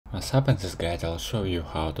What's up, in this guide I'll show you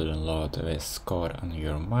how to download VSCode on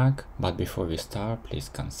your Mac, but before we start, please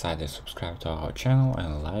consider subscribe to our channel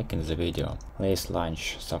and like in the video. Let's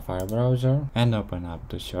launch Safari browser and open up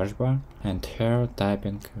the search bar, and here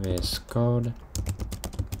typing VSCode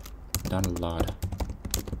download.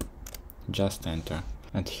 Just enter.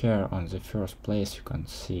 And here on the first place you can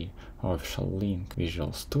see official link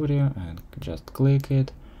Visual Studio, and just click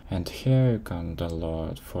it. And here you can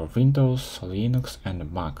download for Windows, Linux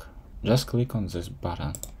and Mac. Just click on this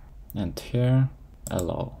button. And here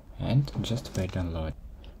allow. And just wait download.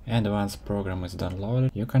 And once program is downloaded,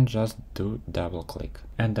 you can just do double click.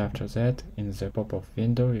 And after that, in the pop-up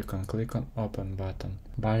window, you can click on open button.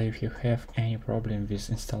 But if you have any problem with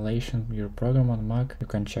installation your program on Mac, you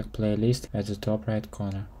can check playlist at the top right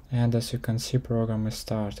corner. And as you can see, program is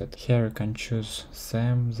started. Here you can choose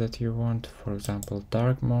theme that you want, for example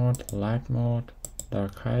dark mode, light mode,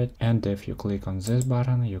 dark height. And if you click on this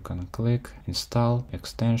button, you can click install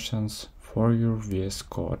extensions for your VS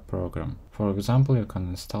Code program. For example, you can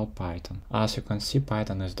install Python. As you can see,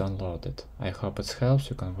 Python is downloaded. I hope it helps.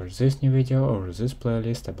 You can watch this new video or this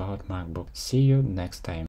playlist about MacBook. See you next time.